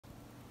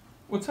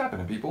What's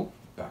happening, people?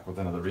 Back with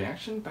another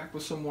reaction, back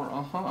with some more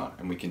Aha.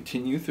 And we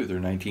continue through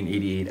their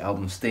 1988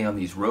 album, Stay on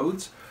These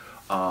Roads.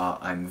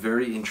 I'm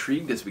very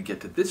intrigued as we get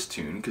to this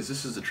tune, because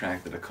this is a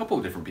track that a couple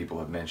of different people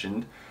have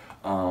mentioned.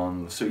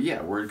 So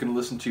yeah, we're going to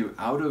listen to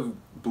Out of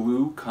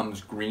Blue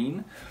Comes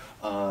Green.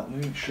 Let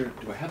me make sure,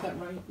 do I have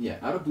that right? Yeah,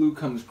 Out of Blue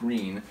Comes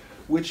Green,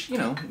 which, you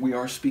know, we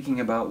are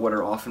speaking about what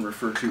are often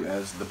referred to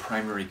as the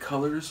primary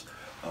colors.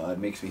 It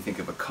makes me think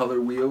of a color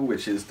wheel,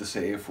 which is to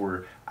say if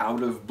we're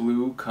out of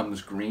blue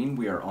comes green,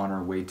 we are on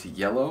our way to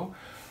yellow.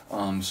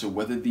 So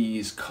whether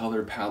these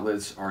color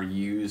palettes are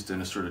used in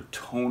a sort of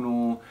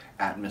tonal,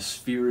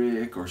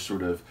 atmospheric, or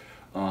sort of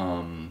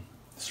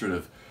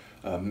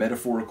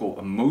metaphorical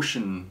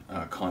emotion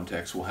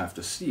context, we'll have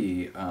to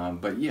see.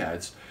 But yeah,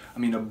 it's, I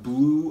mean, a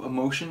blue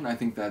emotion, I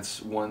think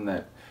that's one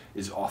that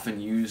is often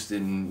used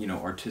in, you know,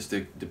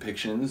 artistic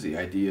depictions, the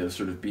idea of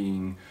sort of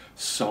being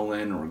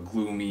sullen or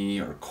gloomy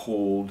or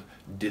cold,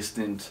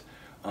 distant.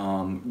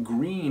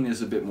 Green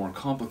is a bit more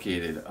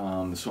complicated,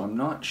 so I'm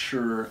not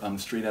sure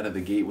straight out of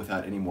the gate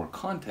without any more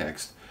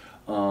context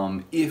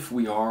if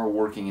we are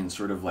working in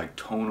sort of like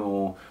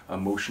tonal,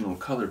 emotional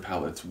color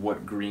palettes,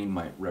 what green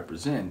might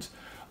represent.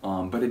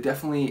 But it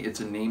definitely,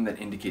 it's a name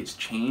that indicates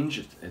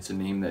change, it's a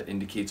name that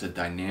indicates a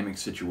dynamic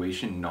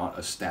situation, not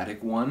a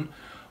static one.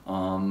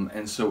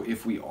 And so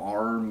if we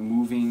are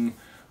moving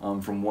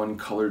from one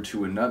color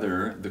to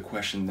another, the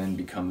question then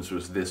becomes,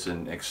 was this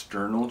an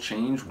external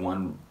change,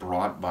 one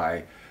brought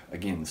by,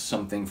 again,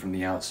 something from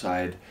the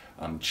outside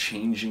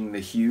changing the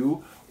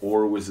hue,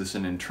 or was this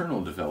an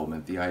internal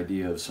development, the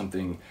idea of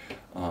something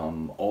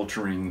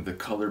altering the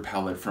color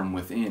palette from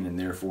within and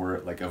therefore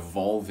like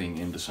evolving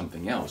into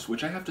something else,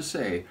 which I have to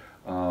say,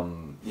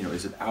 you know,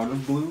 is it out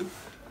of blue?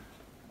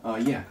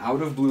 Yeah,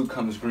 out of blue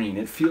comes green.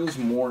 It feels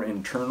more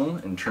internal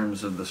in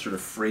terms of the sort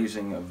of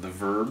phrasing of the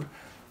verb,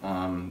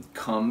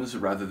 comes,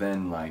 rather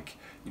than like,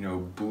 you know,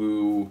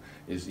 blue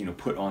is, you know,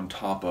 put on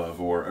top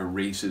of, or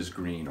erases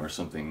green or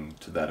something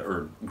to that,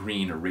 or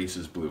green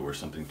erases blue or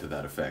something to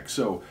that effect.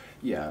 So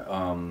yeah,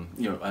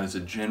 you know, as a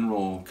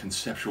general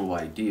conceptual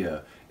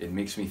idea, it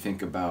makes me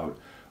think about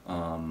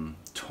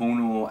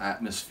tonal,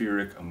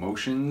 atmospheric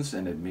emotions,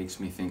 and it makes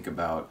me think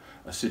about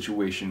a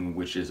situation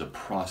which is a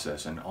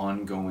process, an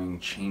ongoing,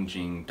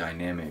 changing,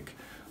 dynamic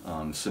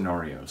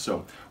scenario.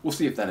 So we'll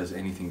see if that has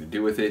anything to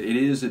do with it. It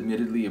is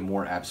admittedly a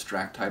more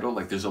abstract title.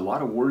 Like, there's a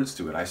lot of words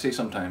to it. I say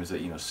sometimes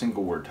that, you know,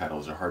 single word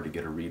titles are hard to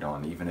get a read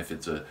on, even if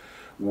it's a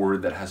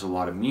word that has a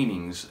lot of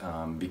meanings,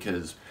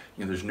 because,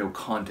 you know, there's no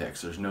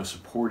context, there's no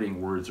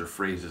supporting words or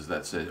phrases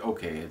that says,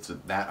 okay, it's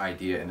that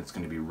idea and it's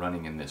going to be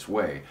running in this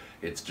way.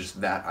 It's just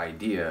that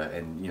idea,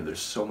 and, you know, there's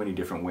so many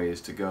different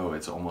ways to go,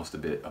 it's almost a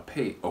bit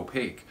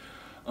opaque.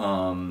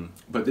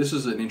 But this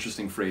is an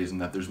interesting phrase in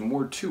that there's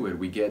more to it.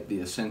 We get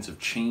the sense of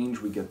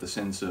change, we get the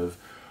sense of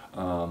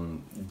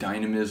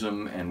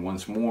dynamism, and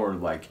once more,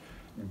 like,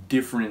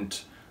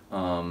 different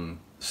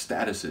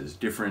statuses,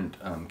 different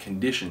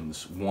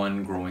conditions,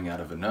 one growing out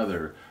of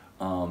another,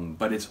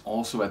 but it's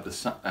also at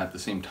the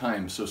same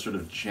time so sort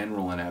of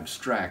general and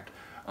abstract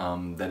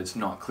that it's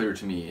not clear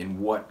to me in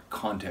what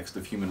context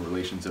of human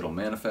relations it'll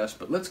manifest.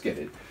 But let's get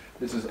it.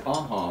 This is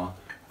Aha,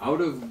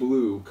 Out of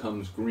Blue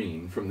Comes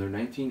Green, from their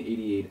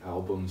 1988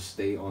 album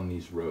Stay on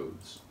These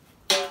Roads.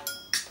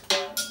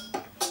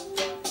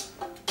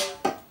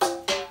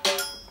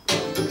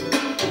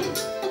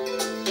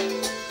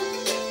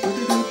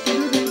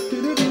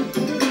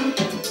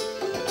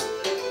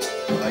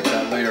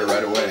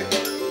 Right away.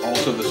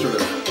 Also the sort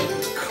of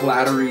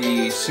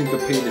clattery,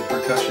 syncopated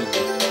percussion.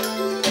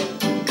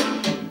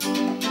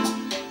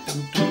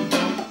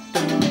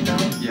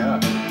 Yeah.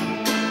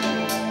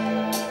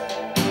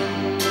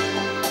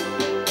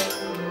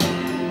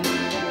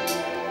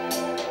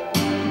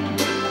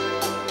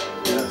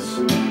 Yes.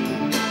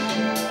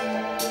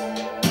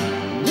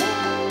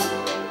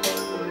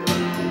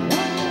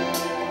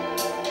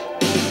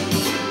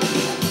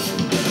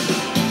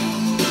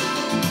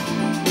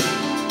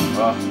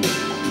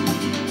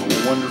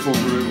 Wonderful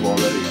groove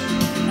already.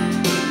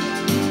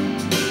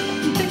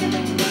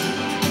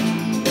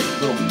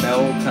 Little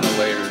bell kind of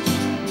layers.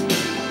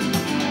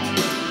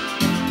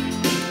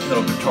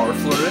 Little guitar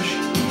flourish.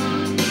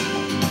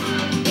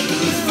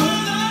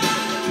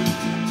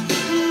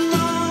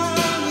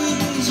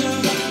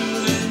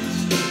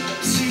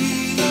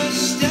 The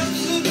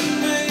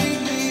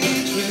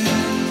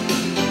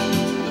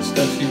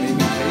steps you made me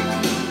take.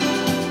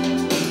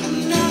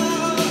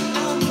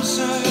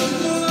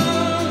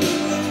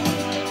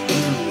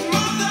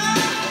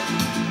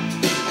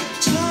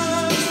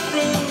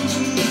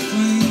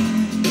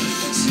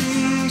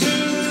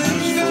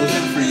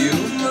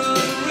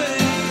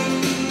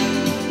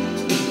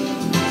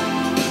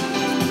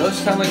 It does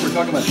sound like we're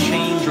talking about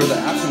change or the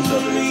absence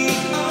of it.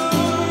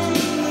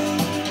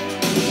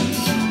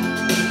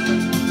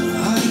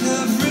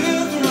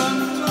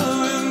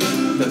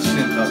 The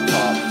synth up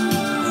top,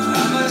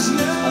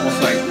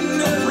 almost like a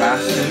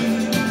brass synth.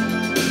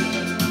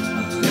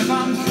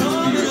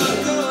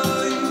 Beautiful.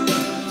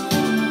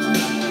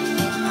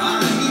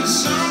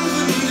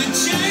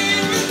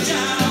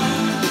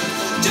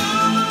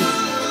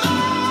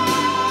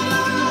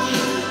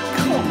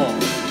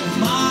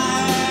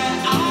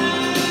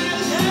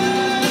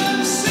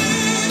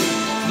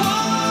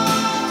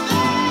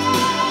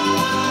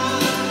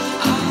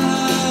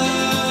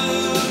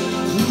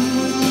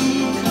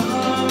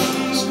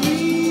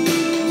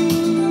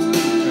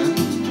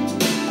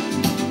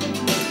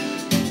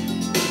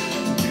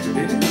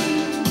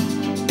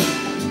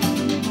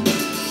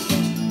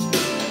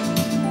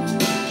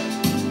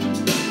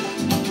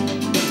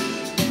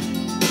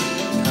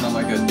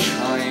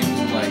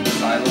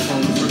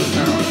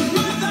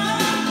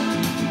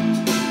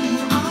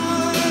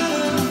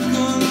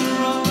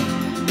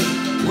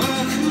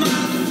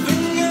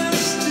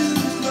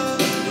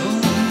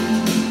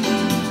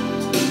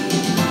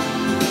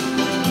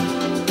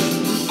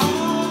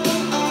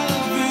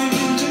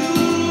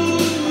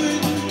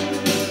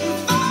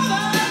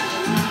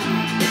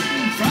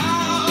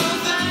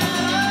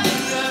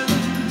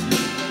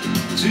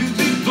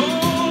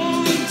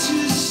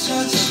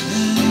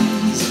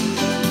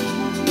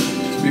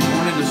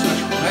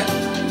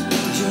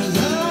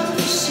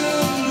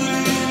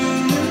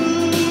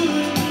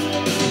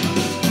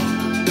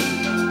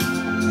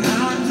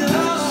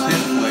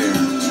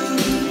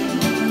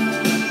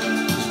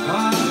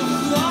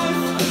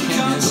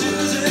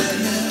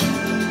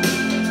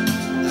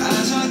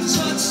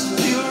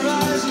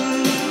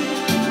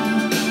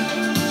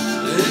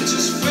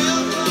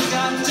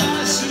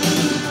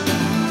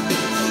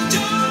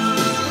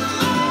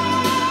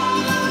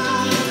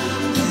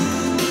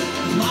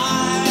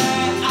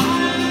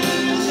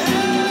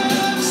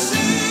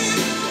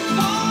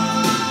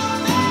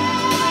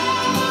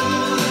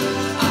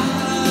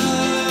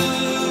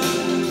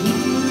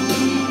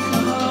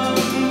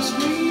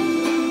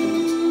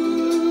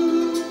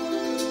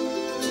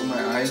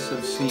 eyes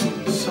have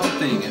seen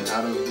something, and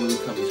out of blue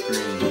comes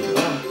green.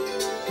 Oh.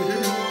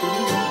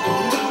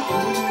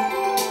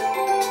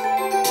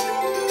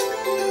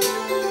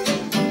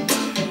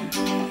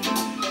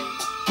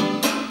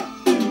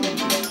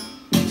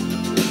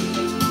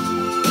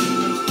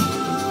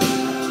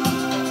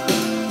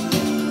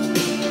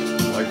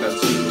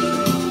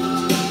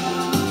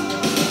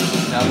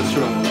 Now this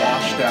sort of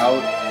washed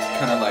out,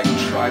 kind of like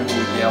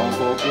tribal yell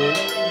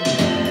vocal.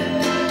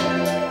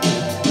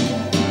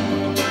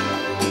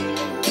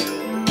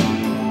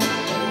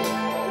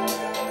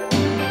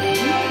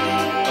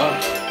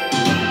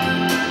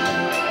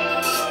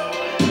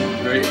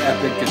 Very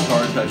epic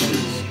guitar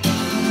touches.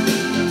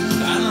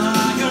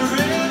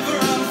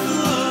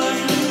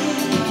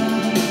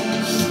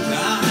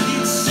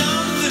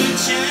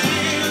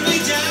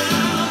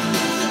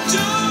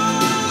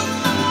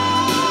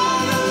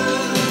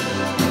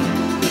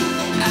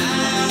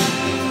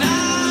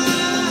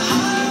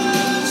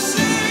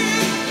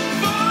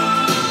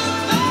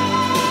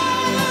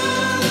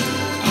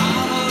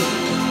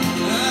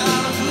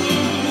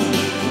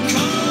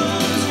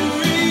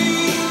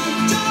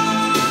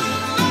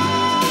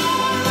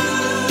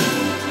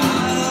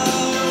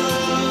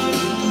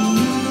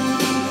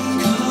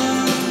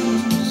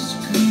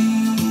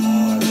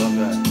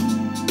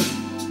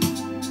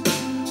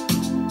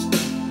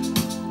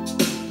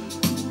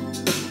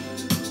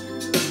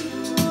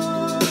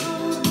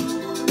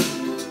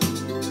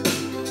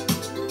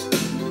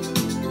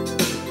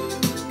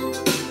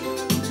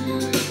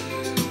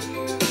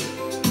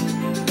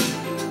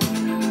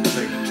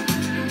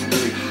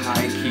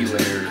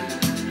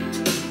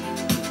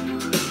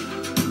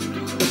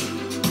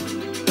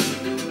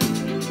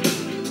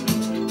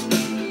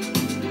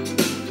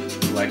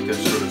 Like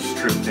this sort of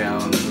stripped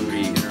down,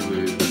 moody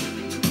interlude.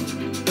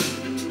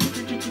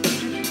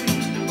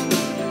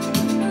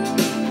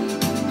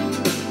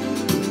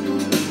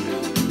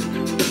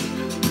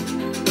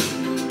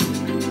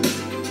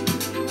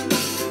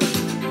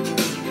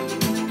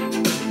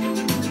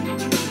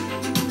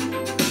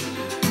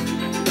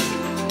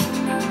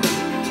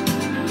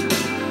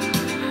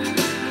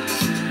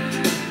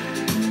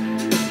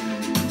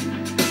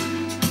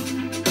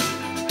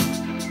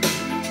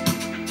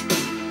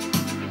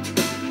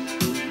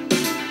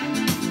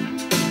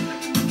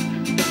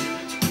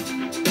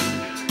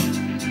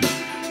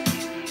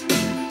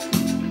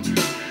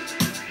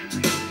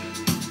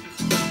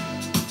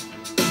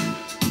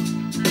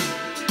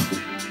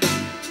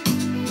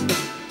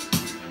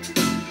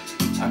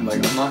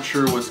 I'm not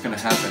sure what's going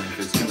to happen, if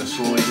it's going to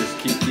slowly just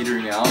keep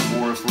petering out,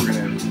 or if we're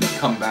going to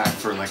come back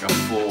for like a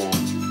full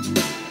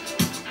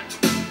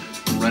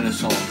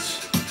renaissance.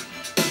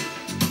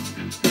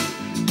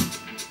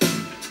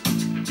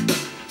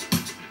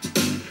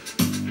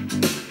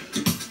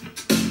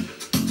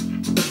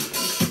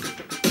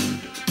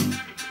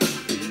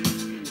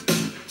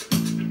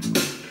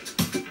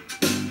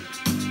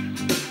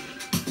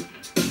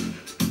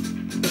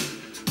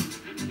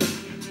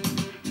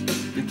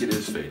 I think it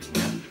is fading,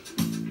 yeah.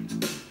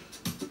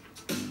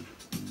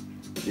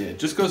 Yeah, it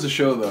just goes to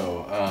show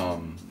though,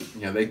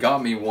 you know, they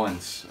got me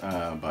once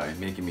by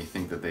making me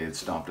think that they had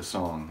stopped a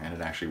song and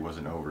it actually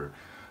wasn't over.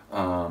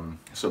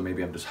 So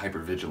maybe I'm just hyper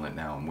vigilant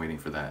now, I'm waiting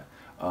for that.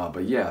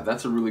 But yeah,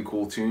 that's a really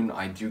cool tune.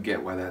 I do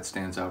get why that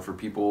stands out for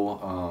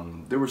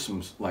people. There were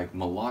some like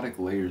melodic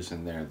layers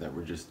in there that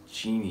were just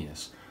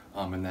genius.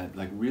 And that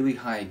like really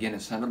high, again,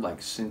 it sounded like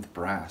synth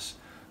brass.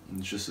 And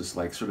it's just this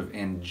like sort of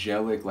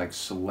angelic, like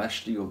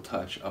celestial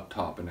touch up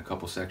top in a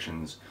couple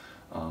sections.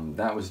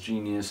 That was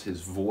genius.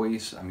 His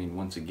voice, I mean,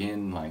 once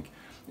again, like,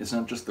 it's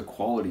not just the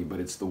quality, but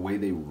it's the way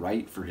they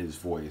write for his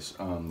voice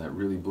that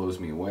really blows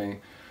me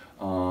away.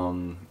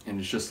 And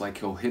it's just like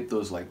he'll hit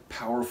those like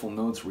powerful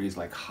notes where he's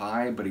like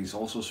high, but he's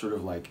also sort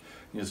of like,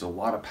 you know, there's a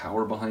lot of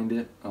power behind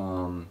it.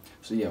 So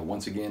yeah,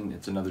 once again,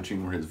 it's another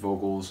tune where his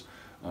vocals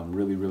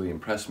really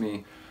impressed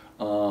me.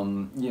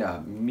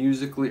 Yeah,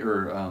 musically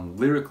or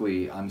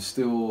lyrically, I'm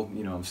still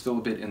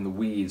a bit in the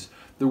weeds.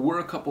 There were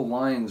a couple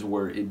lines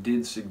where it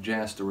did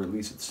suggest, or at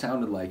least it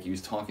sounded like he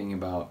was talking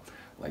about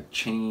like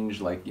change,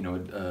 like, you know,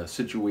 a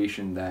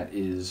situation that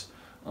is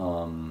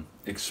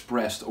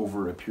expressed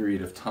over a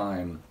period of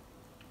time.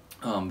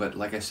 But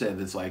like I said,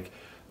 it's like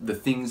the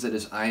things that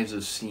his eyes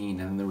have seen,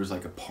 and there was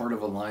like a part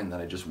of a line that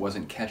I just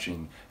wasn't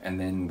catching, and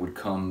then would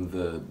come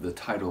the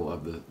title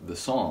of the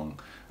song,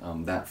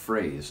 that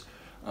phrase.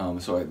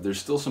 So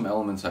there's still some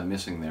elements I'm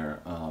missing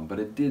there, but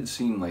it did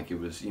seem like it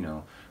was, you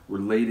know,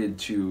 related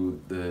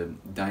to the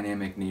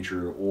dynamic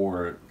nature,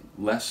 or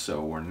less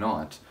so or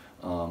not,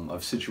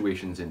 of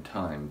situations in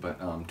time.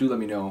 But do let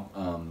me know,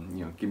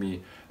 you know, give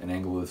me an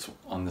angle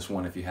on this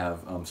one if you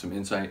have some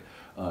insight.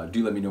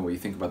 Do let me know what you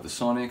think about the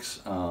Sonics.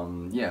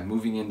 Yeah,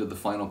 moving into the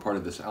final part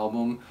of this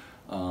album,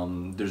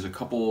 there's a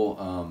couple,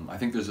 I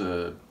think there's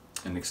an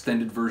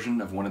extended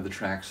version of one of the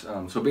tracks.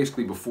 So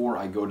basically, before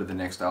I go to the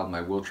next album, I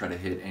will try to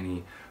hit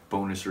any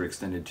bonus or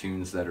extended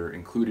tunes that are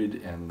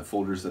included and the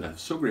folders that have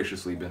so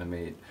graciously been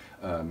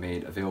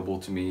made available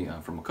to me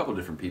from a couple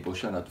different people.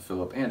 Shout out to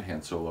Philip and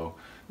Han Solo,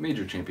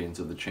 major champions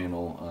of the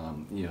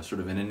channel, you know,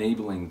 sort of in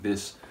enabling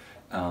this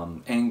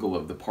angle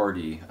of the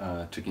party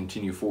to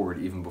continue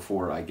forward even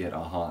before I get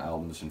AHA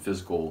albums in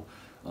physical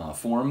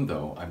form,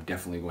 though I'm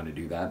definitely going to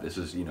do that. This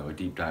is, you know, a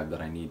deep dive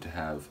that I need to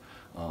have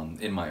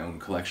in my own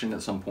collection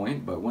at some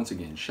point. But once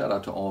again, shout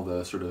out to all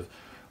the sort of,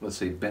 let's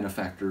say,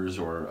 benefactors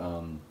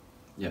or,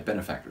 yeah,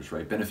 benefactors,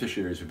 right?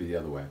 Beneficiaries would be the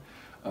other way.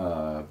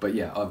 But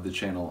yeah, of the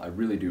channel, I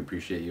really do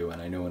appreciate you,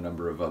 and I know a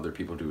number of other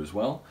people do as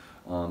well.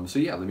 So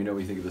yeah, let me know what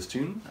you think of this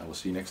tune. I will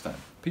see you next time.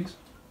 Peace.